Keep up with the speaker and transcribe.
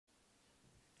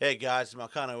Hey guys,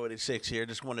 Malcano86 here.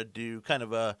 Just want to do kind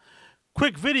of a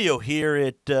quick video here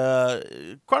at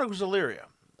Chronicles of Elyria.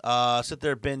 Sit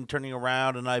there, been turning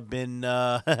around, and I've been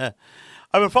I've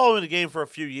been following the game for a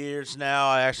few years now.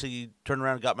 I actually turned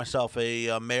around and got myself a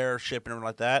mayorship and everything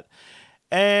like that.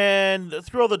 And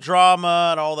through all the drama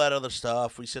and all that other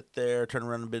stuff, we sit there, turn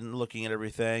around, and been looking at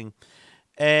everything.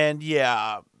 And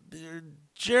yeah,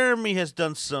 Jeremy has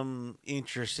done some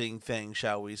interesting things,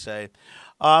 shall we say.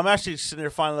 I'm actually sitting there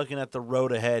finally looking at the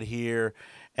road ahead here.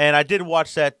 And I did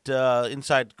watch that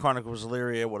Inside Chronicles of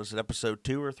Elyria, what is it, episode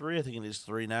 2 or 3? I think it is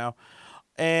 3 now.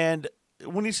 And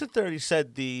when he sit there and he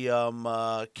said the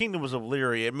Kingdoms of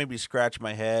Elyria, it made me scratch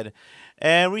my head.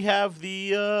 And we have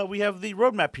the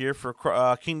roadmap here for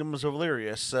Kingdoms of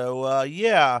Elyria. So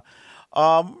yeah,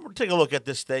 we'll take a look at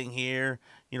this thing here.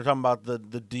 Talking about the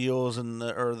deals and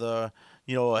the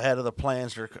ahead of the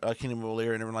plans for Kingdom of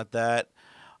Elyria and everything like that.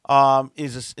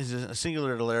 Is a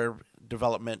singular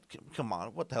development. Come on,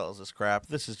 what the hell is this crap?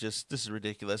 This is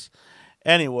ridiculous.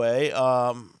 Anyway,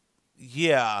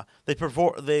 yeah, they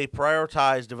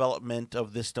prioritize development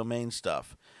of this domain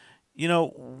stuff.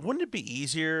 Wouldn't it be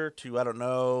easier to, I don't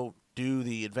know, do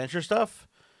the adventure stuff?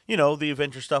 The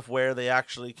adventure stuff where they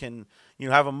actually can,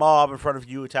 have a mob in front of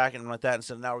you attacking them like that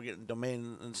instead of now we're getting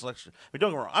domain and selection. I mean,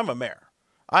 don't get me wrong, I'm a mayor.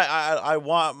 I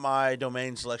want my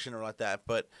domain selection or like that,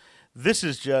 but this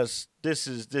is this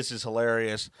is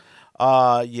hilarious.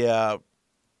 Yeah,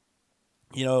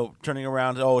 turning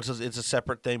around. Oh, it's a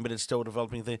separate thing, but it's still a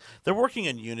developing thing. They're working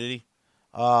in Unity.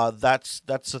 That's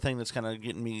the thing that's kind of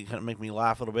getting me, kind of make me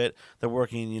laugh a little bit. They're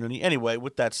working in Unity. Anyway,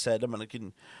 with that said, I'm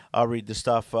gonna read the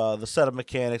stuff. The set of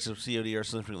mechanics of COD are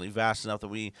significantly vast enough that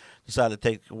we decided to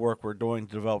take the work we're doing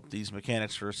to develop these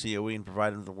mechanics for COE and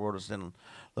provide them to the world as an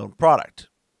own product.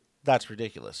 That's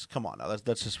ridiculous. Come on now,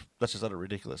 that's just utter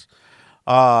ridiculous.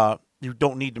 You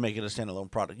don't need to make it a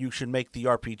standalone product. You should make the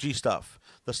RPG stuff,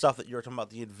 the stuff that you're talking about,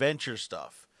 the adventure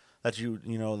stuff that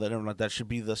that should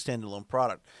be the standalone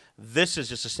product. This is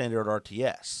just a standard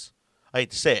RTS. I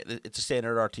hate to say it, it's a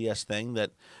standard RTS thing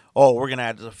that we're gonna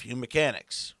add a few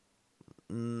mechanics.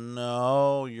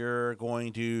 No, you're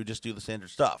going to just do the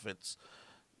standard stuff. It's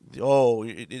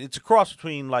a cross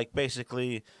between like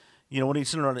basically. When you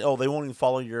sit around, they won't even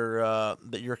follow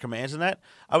your commands in that.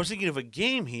 I was thinking of a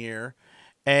game here,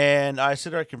 and I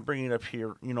said I can bring it up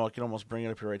here. I can almost bring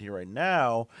it up here, right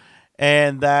now,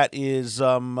 and that is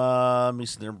let me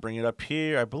sit there and bring it up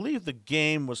here. I believe the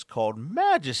game was called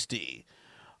Majesty,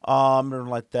 or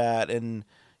like that, and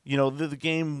the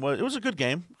game was a good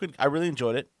game. I really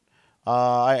enjoyed it.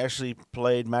 I actually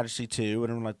played Majesty 2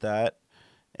 and everything like that.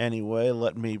 Anyway,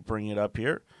 let me bring it up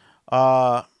here.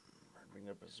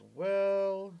 Up as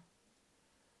well.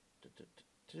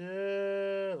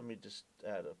 Let me just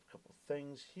add a couple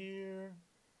things here.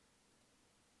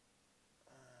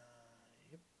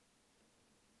 Yep.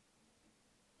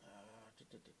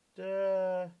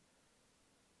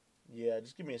 Yeah,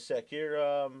 just give me a sec here.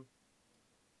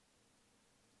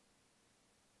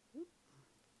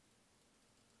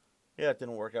 Yeah, it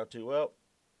didn't work out too well.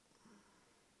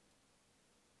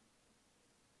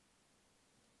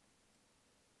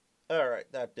 All right,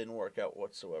 that didn't work out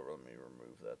whatsoever. Let me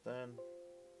remove that then.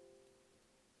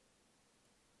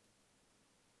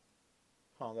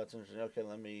 Oh, that's interesting. Okay,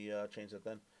 let me change that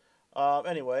then.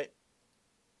 Anyway,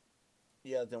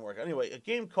 yeah, it didn't work out. Anyway, a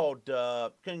game called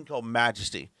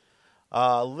Majesty.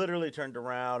 Literally turned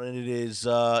around, and it's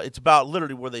about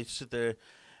literally where they sit there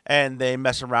and they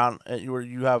mess around. Where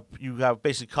you have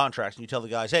basically contracts, and you tell the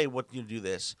guys, hey, what you do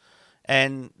this,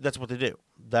 and that's what they do.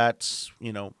 That's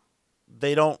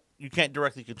they don't. You can't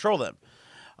directly control them,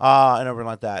 and everything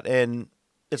like that. And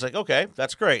it's like, okay,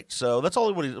 that's great. So that's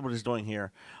all what he's doing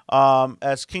here.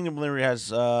 As Kingdom of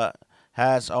Elyria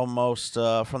has almost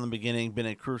from the beginning been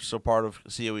a crucial part of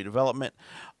COE development.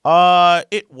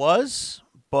 It was,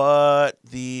 but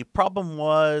the problem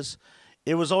was,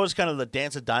 it was always kind of the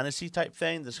Dance of Dynasty type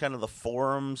thing. This kind of the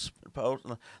forums post.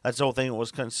 That's the whole thing. It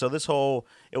was so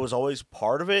it was always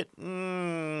part of it.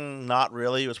 Not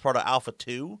really. It was part of Alpha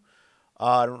 2.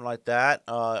 I don't like that.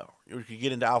 You could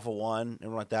get into Alpha 1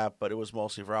 and like that, but it was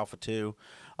mostly for Alpha 2.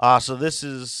 So this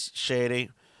is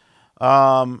shady.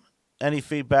 Any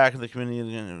feedback in the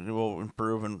community will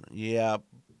improve, and yeah,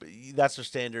 that's their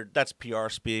standard. That's PR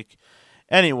speak.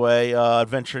 Anyway,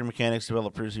 adventuring mechanics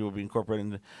developers will be incorporated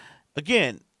into.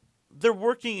 Again, they're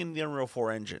working in the Unreal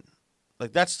 4 engine.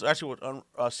 Like, that's actually what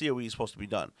COE is supposed to be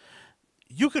done.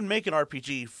 You can make an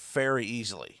RPG very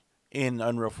easily in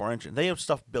Unreal 4 engine. They have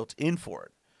stuff built in for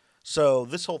it. So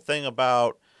this whole thing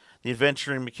about the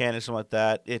adventuring mechanics and like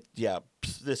that,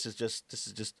 this is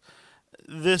just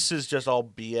This is just all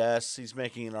BS. He's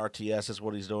making an RTS is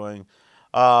what he's doing.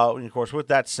 And of course, with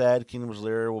that said, Kingdoms of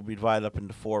Elyria will be divided up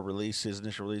into 4 releases.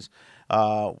 Initial release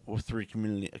with 3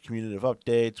 communicative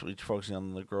updates, each focusing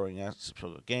on the growing aspects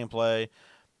of the gameplay.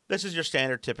 This is your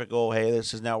standard, typical, hey,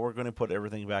 this is now we're going to put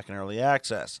everything back in early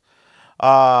access.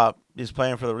 Is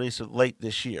planned for the release of late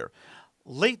this year.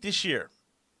 Late this year.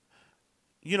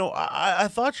 I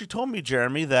thought you told me,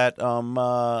 Jeremy, that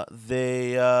the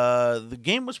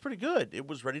game was pretty good. It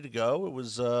was ready to go. It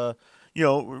was it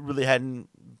really hadn't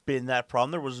been that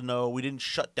problem. We didn't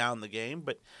shut down the game,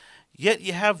 but yet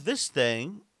you have this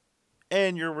thing,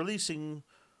 and you're releasing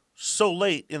so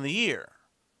late in the year.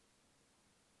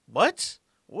 What?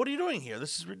 What are you doing here?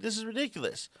 This is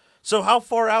ridiculous. So how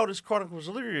far out is Chronicles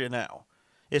of Elyria now?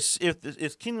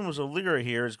 If Kingdoms of Elyria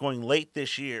here is going late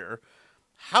this year,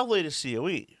 how late is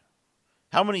COE?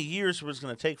 How many years was it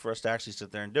going to take for us to actually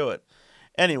sit there and do it?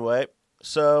 Anyway,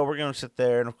 so we're going to sit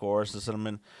there, and of course, the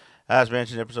settlement, as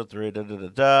mentioned in episode 3,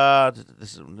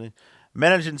 this is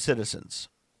managing citizens.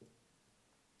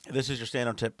 This is your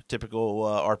standard typical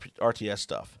RTS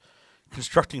stuff.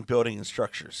 Constructing building and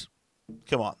structures.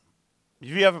 Come on. If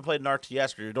you haven't played an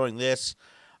RTS or you're doing this,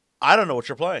 I don't know what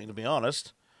you're playing, to be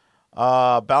honest.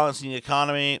 Balancing the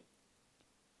economy.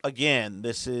 Again,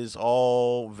 this is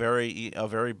all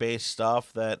very base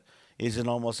stuff that is in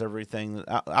almost everything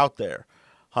out there.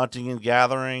 Hunting and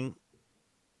gathering.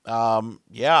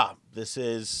 This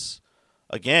is,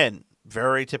 again,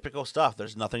 very typical stuff.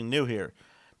 There's nothing new here.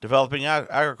 Developing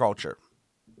agriculture.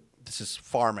 This is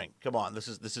farming. Come on, this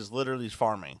is literally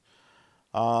farming.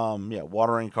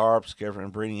 Watering crops, caring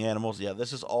and breeding animals. Yeah,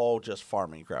 this is all just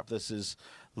farming crap. This is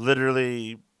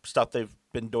literally stuff they've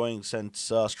been doing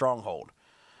since Stronghold.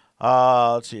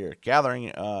 Let's see here.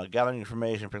 Gathering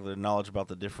information, particularly knowledge about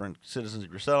the different citizens of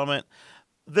your settlement.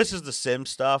 This is the Sim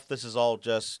stuff. This is all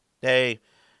just, hey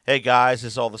guys,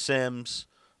 this is all the Sims,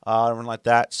 everything like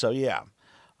that. So yeah,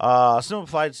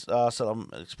 simplified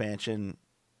settlement expansion.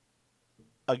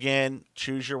 Again,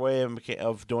 choose your way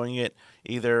of doing it.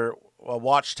 Either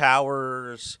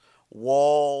watchtowers,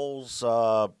 walls,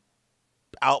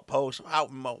 outposts,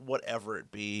 whatever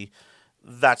it be.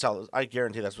 That's how I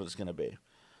guarantee that's what it's going to be.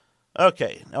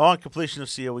 Okay, now on completion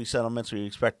of COE settlements, we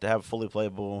expect to have fully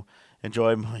playable,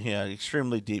 enjoyable,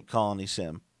 extremely deep colony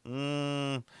sim.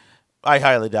 I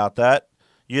highly doubt that.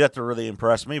 You'd have to really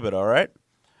impress me, but all right.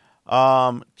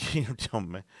 COE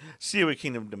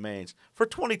Kingdom Domains for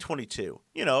 2022.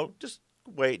 Just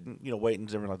waiting, and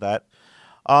everything like that.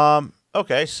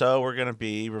 Okay, so we're gonna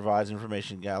be revising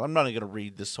information. Yeah, I'm not even gonna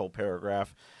read this whole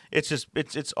paragraph. It's just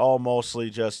it's all mostly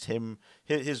just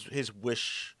his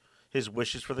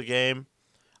wishes for the game.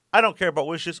 I don't care about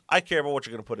wishes. I care about what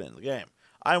you're gonna put in the game.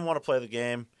 I want to play the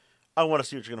game. I want to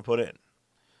see what you're gonna put in.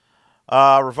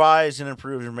 Revise and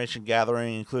improve information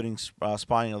gathering, including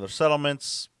spying other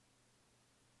settlements.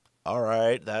 All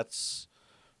right, that's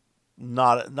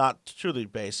not truly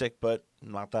basic, but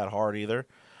not that hard either.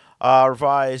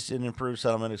 Revised and improved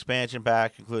settlement expansion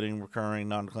pack, including recurring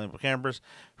non-claimable campers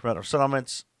from other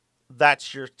settlements.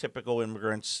 That's your typical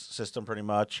immigrant system, pretty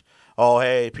much. Oh,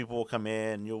 hey, people will come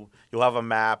in. You'll have a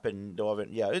map, and they'll have it.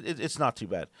 Yeah, it's not too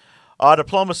bad.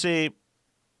 Diplomacy.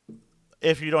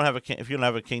 If you don't have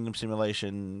a kingdom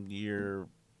simulation,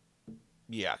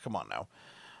 come on now.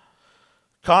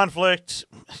 Conflict.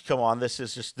 Come on, this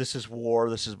is war.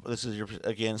 This is your,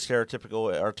 again,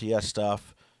 stereotypical RTS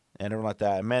stuff and everything like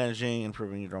that. Managing,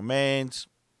 improving your domains.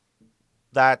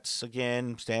 That's,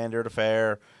 again, standard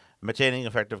affair. Maintaining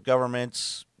effective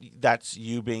governments. That's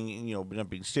you being,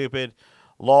 being stupid.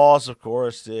 Laws, of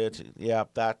course.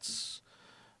 That's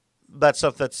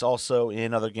stuff that's also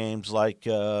in other games like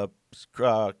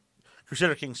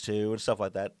Crusader Kings 2 and stuff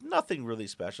like that. Nothing really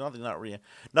special.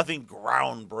 Nothing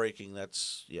groundbreaking.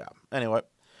 Anyway,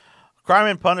 crime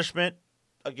and punishment.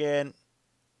 Again,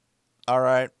 all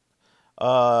right.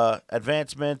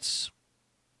 Advancements.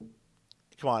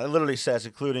 Come on, it literally says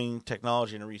including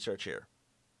technology and research here.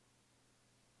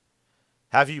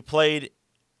 Have you played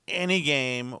any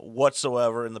game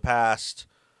whatsoever in the past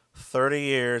 30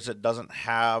 years that doesn't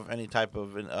have any type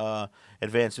of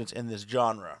advancements in this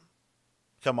genre?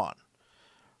 Come on.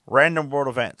 Random world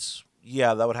events.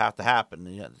 Yeah, that would have to happen.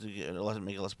 Let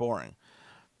make it less boring.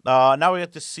 Now we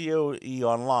get to COE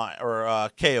Online, or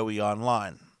KOE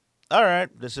Online. All right,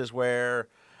 this is where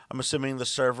I'm assuming the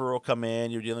server will come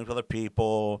in. You're dealing with other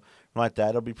people like that.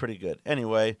 It'll be pretty good.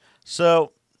 Anyway,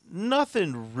 so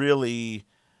nothing really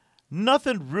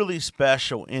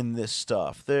special in this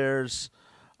stuff. There's,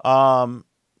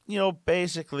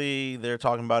 basically they're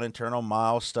talking about internal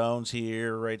milestones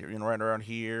here, right around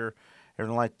here,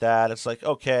 everything like that. It's like,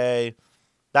 okay,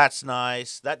 that's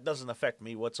nice. That doesn't affect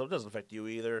me whatsoever. It doesn't affect you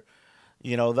either.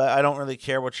 That I don't really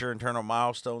care what your internal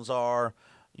milestones are.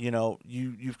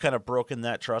 You've kind of broken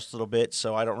that trust a little bit,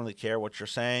 so I don't really care what you're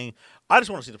saying. I just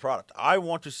want to see the product. I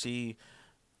want to see.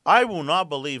 I will not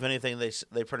believe anything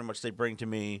they pretty much they bring to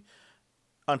me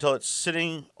until it's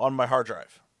sitting on my hard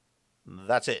drive.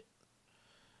 That's it.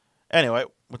 Anyway,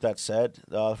 with that said,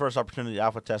 the first opportunity to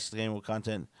alpha test the game with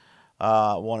content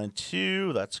 1 and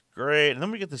 2. That's great. And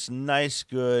then we get this nice,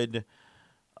 good,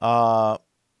 stuff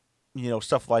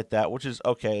like that, which is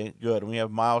okay, good. And we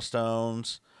have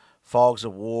milestones, fogs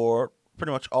of war,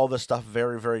 pretty much all this stuff.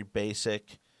 Very, very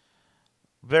basic.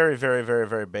 Very, very, very,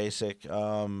 very basic.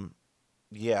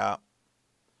 Yeah.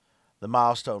 The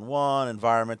milestone 1,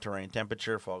 environment, terrain,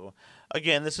 temperature, fog.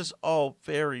 Again, this is all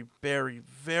very, very,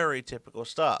 very typical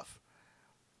stuff.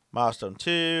 Milestone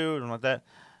 2, something like that.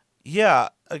 Yeah,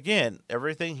 again,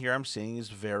 everything here I'm seeing is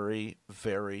very,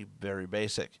 very, very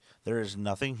basic. There is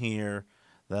nothing here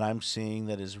that I'm seeing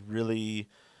that is really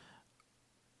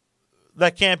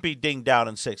that can't be dinged out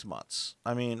in 6 months.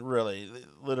 I mean, really,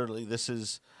 literally, this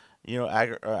is, you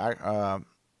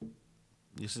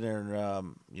sit there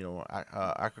and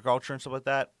agriculture and stuff like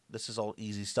that. This is all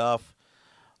easy stuff.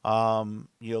 The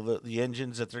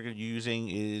engines that they're using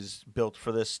is built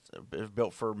for this,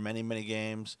 built for many, many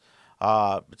games.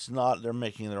 It's not they're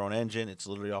making their own engine. It's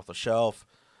literally off the shelf.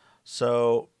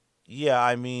 So yeah,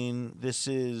 I mean, this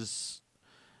is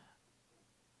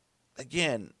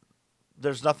again.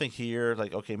 There's nothing here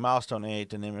like okay, milestone 8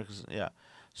 dynamics. Yeah,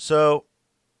 so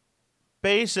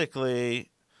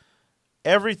basically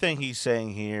everything he's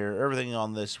saying here, everything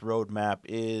on this roadmap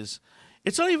it's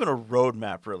not even a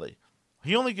roadmap really.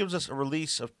 He only gives us a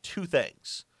release of 2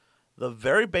 things: the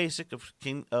very basic of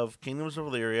Kingdoms of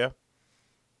Elyria,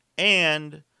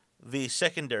 and the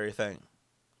secondary thing.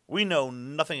 We know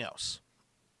nothing else.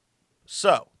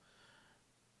 So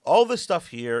all this stuff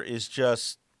here is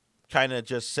just kind of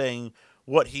just saying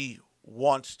what he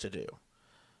wants to do.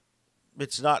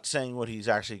 It's not saying what he's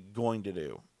actually going to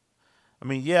do. I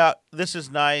mean, yeah, this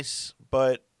is nice,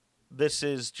 but this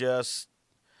is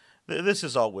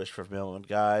all wish fulfillment,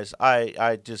 guys.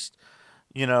 I just,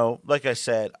 like I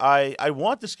said, I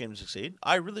want this game to succeed.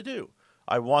 I really do.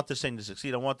 I want this thing to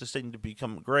succeed. I want this thing to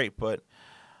become great, but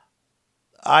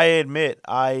I admit,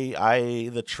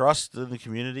 the trust in the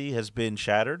community has been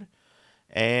shattered.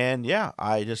 And yeah,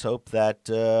 I just hope that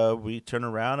we turn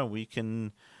around and we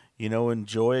can,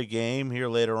 enjoy a game here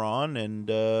later on. And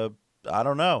I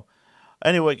don't know.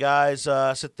 Anyway, guys,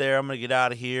 sit there. I'm going to get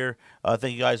out of here.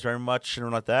 Thank you guys very much and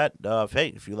like that.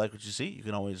 If you like what you see, you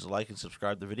can always like and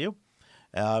subscribe to the video.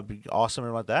 It'd be awesome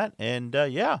and like that. And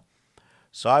yeah,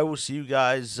 so I will see you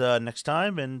guys next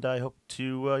time. And I hope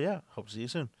to see you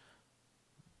soon.